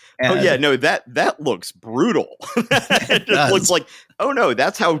 And that looks brutal. It just looks like, oh no,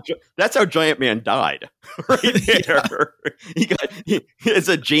 that's how Giant Man died right there. It's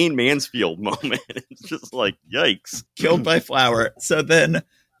a Jane Mansfield moment. It's just like, yikes, killed by flour. So then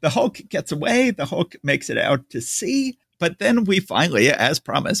the Hulk gets away. The Hulk makes it out to sea, but then we finally, as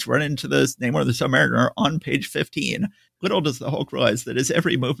promised, run into the Namor the Submariner on page 15. Little does the Hulk realize that his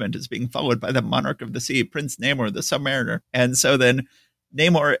every movement is being followed by the monarch of the sea, Prince Namor the Submariner, and so then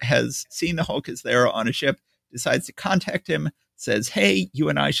Namor has seen the Hulk is there on a ship, decides to contact him, says, hey, you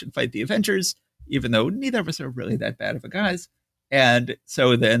and I should fight the Avengers, even though neither of us are really that bad of a guys. And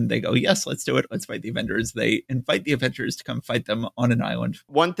so then they go, yes, let's do it. Let's fight the Avengers. They invite the Avengers to come fight them on an island.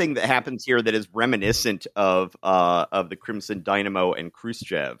 One thing that happens here that is reminiscent of the Crimson Dynamo and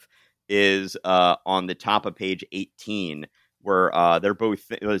Khrushchev is on the top of page 18, where they're both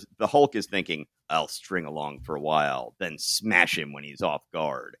the Hulk is thinking, I'll string along for a while, then smash him when he's off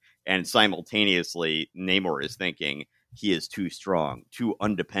guard. And simultaneously, Namor is thinking, he is too strong, too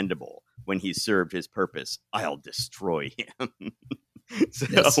undependable. When he's served his purpose, I'll destroy him. So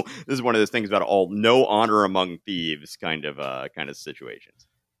yes. This is one of those things about all no honor among thieves kind of situations.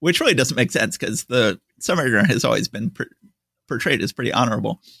 Which really doesn't make sense because the Submariner has always been portrayed as pretty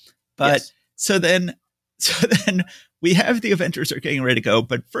honorable. But yes. So then we have the Avengers are getting ready to go.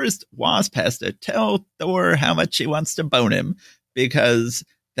 But first, Wasp has to tell Thor how much she wants to bone him because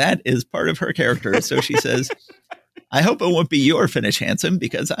that is part of her character. So she says, I hope it won't be your finish, handsome,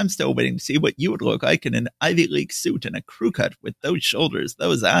 because I'm still waiting to see what you would look like in an Ivy League suit and a crew cut with those shoulders,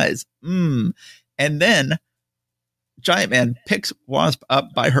 those eyes. And then Giant Man picks Wasp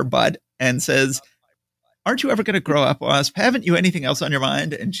up by her butt and says, aren't you ever going to grow up, Wasp? Haven't you anything else on your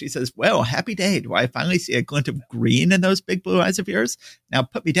mind? And she says, well, happy day. Do I finally see a glint of green in those big blue eyes of yours? Now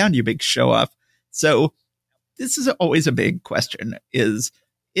put me down, you big show off. So this is always a big question is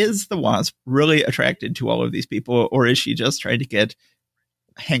the Wasp really attracted to all of these people, or is she just trying to get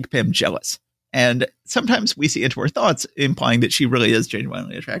Hank Pym jealous? And sometimes we see into her thoughts, implying that she really is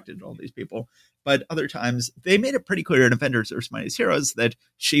genuinely attracted to all these people. But other times, they made it pretty clear in Avengers Earth's Mightiest Heroes that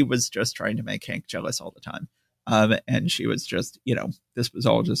she was just trying to make Hank jealous all the time. And she was just, this was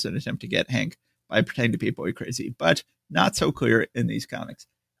all just an attempt to get Hank by pretending to be boy crazy, but not so clear in these comics.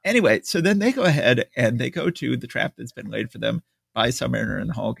 Anyway, so then they go ahead and they go to the trap that's been laid for them by Submariner and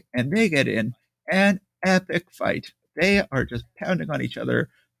the Hulk, and they get in an epic fight. They are just pounding on each other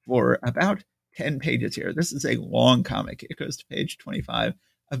for about 10 pages here. This is a long comic. It goes to page 25.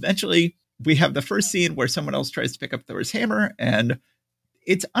 Eventually, we have the first scene where someone else tries to pick up Thor's hammer, and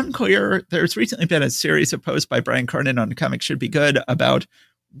it's unclear. There's recently been a series of posts by Brian Kernan on Comics Should Be Good about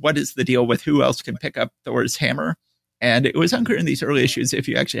what is the deal with who else can pick up Thor's hammer. And it was unclear in these early issues if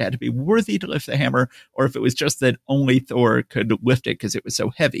you actually had to be worthy to lift the hammer or if it was just that only Thor could lift it because it was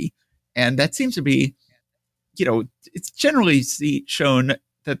so heavy. And that seems to be, it's generally shown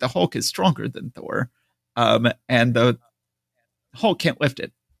that the Hulk is stronger than Thor. And the Hulk can't lift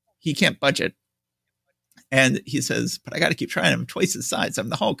it. He can't budge it. And he says, but I got to keep trying. I'm twice his size. I'm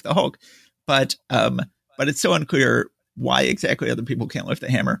the Hulk. But it's so unclear why exactly other people can't lift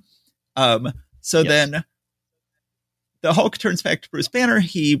the hammer. Then the Hulk turns back to Bruce Banner.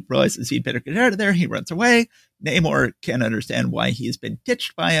 He realizes he'd better get out of there. He runs away. Namor can't understand why he's been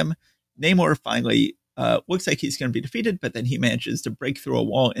ditched by him. Namor finally looks like he's going to be defeated, but then he manages to break through a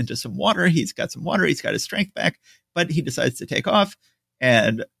wall into some water. He's got some water. He's got his strength back, but he decides to take off.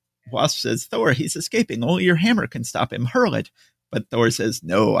 And Wasp says, Thor, he's escaping. Only your hammer can stop him. Hurl it. But Thor says,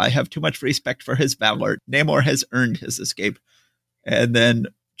 no, I have too much respect for his valor. Namor has earned his escape. And then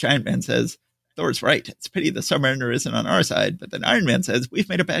Giant Man says, Thor's right. It's a pity the Submariner isn't on our side. But then Iron Man says, we've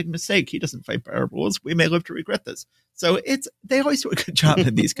made a bad mistake. He doesn't fight by our rules. We may live to regret this. So they always do a good job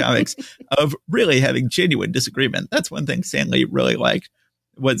in these comics of really having genuine disagreement. That's one thing Stan Lee really liked,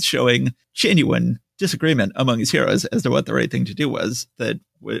 was showing genuine disagreement among his heroes as to what the right thing to do was that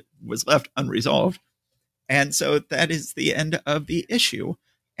was left unresolved. And so that is the end of the issue.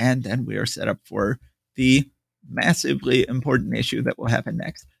 And then we are set up for the massively important issue that will happen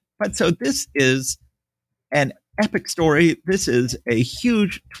next. But so this is an epic story. This is a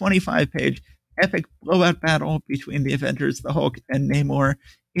huge 25-page epic blowout battle between the Avengers, the Hulk, and Namor.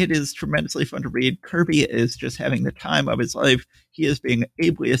 It is tremendously fun to read. Kirby is just having the time of his life. He is being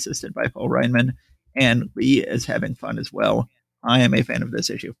ably assisted by Paul Reinman, and Lee is having fun as well. I am a fan of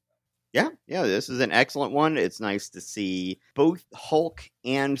this issue. Yeah, this is an excellent one. It's nice to see both Hulk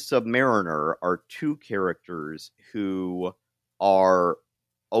and Submariner are two characters who are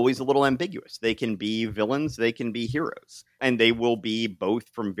always a little ambiguous. They can be villains, they can be heroes, and they will be both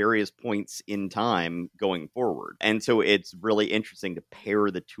from various points in time going forward. And so it's really interesting to pair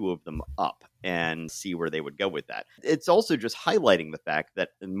the two of them up and see where they would go with that. It's also just highlighting the fact that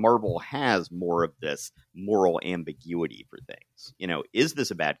Marvel has more of this moral ambiguity for things. Is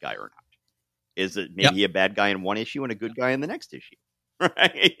this a bad guy or not? Is it maybe a bad guy in one issue and a good guy in the next issue?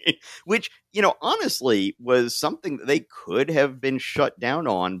 Right. Which, honestly was something that they could have been shut down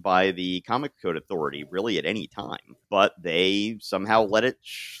on by the Comic Code Authority really at any time. But they somehow let it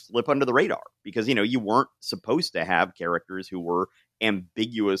slip under the radar because, you weren't supposed to have characters who were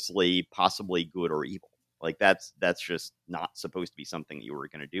ambiguously possibly good or evil. Like that's just not supposed to be something you were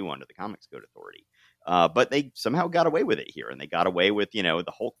going to do under the Comics Code Authority. But they somehow got away with it here, and they got away with,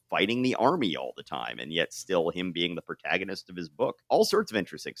 the Hulk fighting the army all the time, and yet still him being the protagonist of his book. All sorts of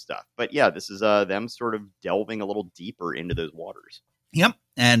interesting stuff. But yeah, this is them sort of delving a little deeper into those waters. Yep,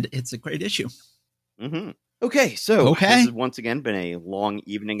 and it's a great issue. Mm-hmm. Okay, so this has once again been a long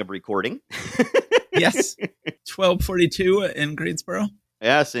evening of recording. Yes, 12:42 in Greensboro.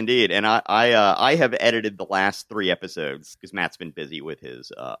 Yes, indeed. And I have edited the last 3 episodes because Matt's been busy with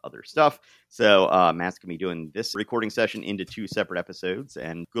his other stuff. So Matt's going to be doing this recording session into 2 separate episodes,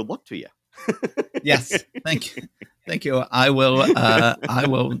 and good luck to you. Yes, thank you. Thank you. I will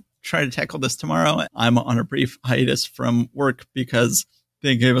try to tackle this tomorrow. I'm on a brief hiatus from work because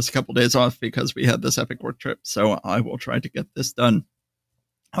they gave us a couple days off because we had this epic work trip. So I will try to get this done.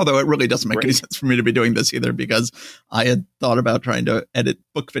 Although it really doesn't make any sense for me to be doing this either, because I had thought about trying to edit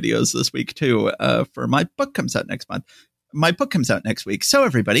book videos this week too, for my book comes out next month. My book comes out next week. So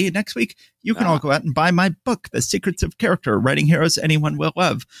everybody, next week, you can all go out and buy my book, The Secrets of Character, Writing Heroes Anyone Will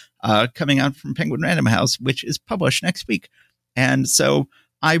Love, coming out from Penguin Random House, which is published next week. And so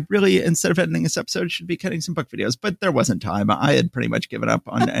I really, instead of editing this episode, should be cutting some book videos, but there wasn't time. I had pretty much given up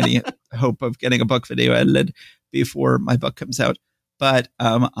on any hope of getting a book video edited before my book comes out. But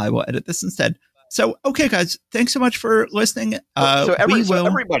I will edit this instead. So, okay, guys, thanks so much for listening. So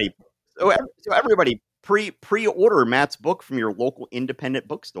everybody, pre-order Matt's book from your local independent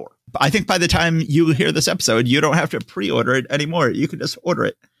bookstore. I think by the time you hear this episode, you don't have to pre-order it anymore. You can just order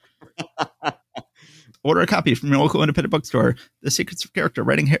it. Order a copy from your local independent bookstore. The Secrets of Character,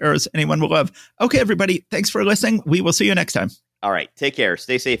 Writing Heroes Anyone Will Love. Okay, everybody, thanks for listening. We will see you next time. All right, take care.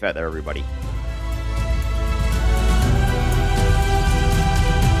 Stay safe out there, everybody.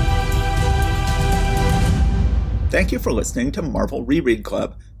 Thank you for listening to Marvel Reread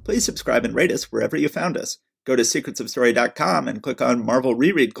Club. Please subscribe and rate us wherever you found us. Go to secretsofstory.com and click on Marvel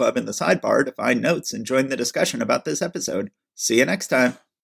Reread Club in the sidebar to find notes and join the discussion about this episode. See you next time.